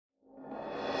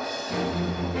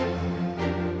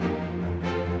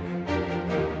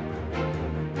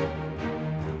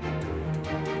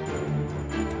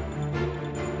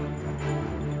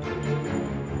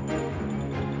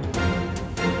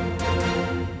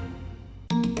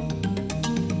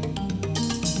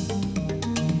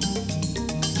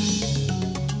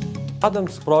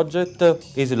Adam's project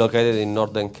is located in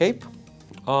Northern Cape.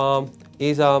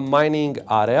 It's a mining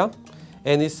area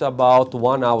and it's about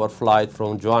 1 hour flight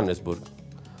from Johannesburg.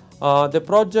 The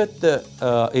project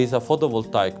is a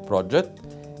photovoltaic project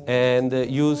and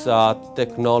use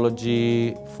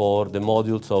technology for the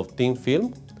modules of thin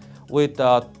film with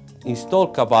an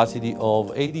installed capacity of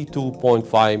 82.5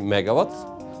 megawatts.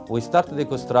 We started the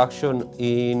construction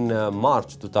in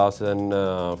March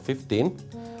 2015.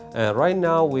 Right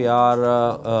now we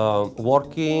are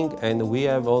working and we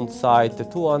have on site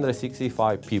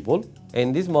 265 people.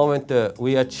 In this moment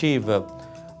we achieve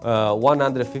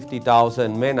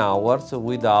 150,000 man-hours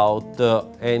without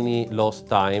any lost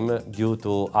time due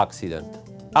to accident.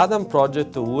 Adam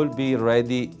project will be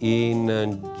ready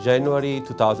in January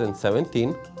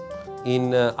 2017.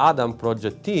 In Adam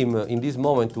project team, in this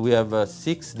moment we have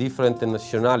 6 different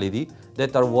nationalities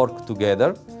that are working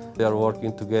together. They are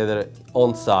working together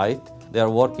on site. They are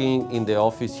working in the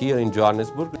office here in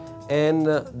Johannesburg, and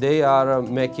they are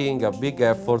making a big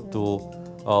effort to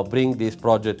bring this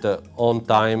project on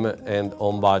time and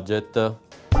on budget.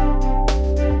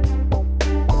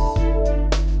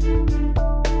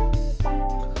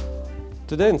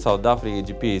 Today in South Africa,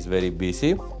 EGP is very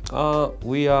busy.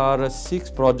 We are 6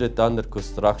 projects under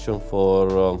construction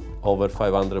for over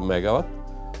 500 megawatt.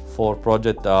 4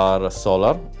 projects are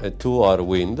solar and 2 are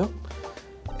wind.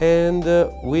 And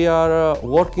we are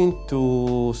working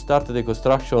to start the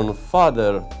construction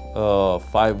further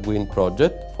 5 wind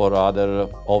projects for other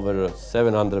over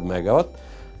 700 megawatt.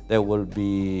 That will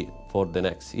be for the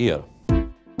next year.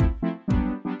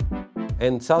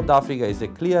 And South Africa is a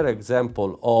clear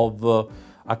example of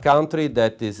a country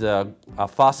that is a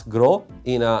fast growth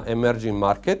in an emerging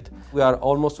market. We are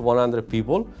almost 100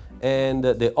 people and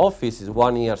the office is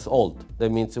 1 year old. That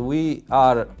means we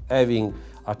are having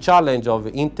a challenge of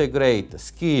integrate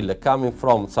skill coming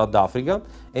from South Africa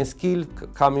and skill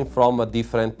coming from a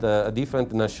different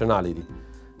nationality.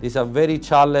 It's a very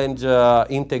challenge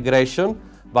integration,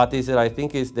 but I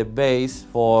think is the base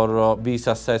for be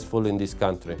successful in this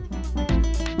country.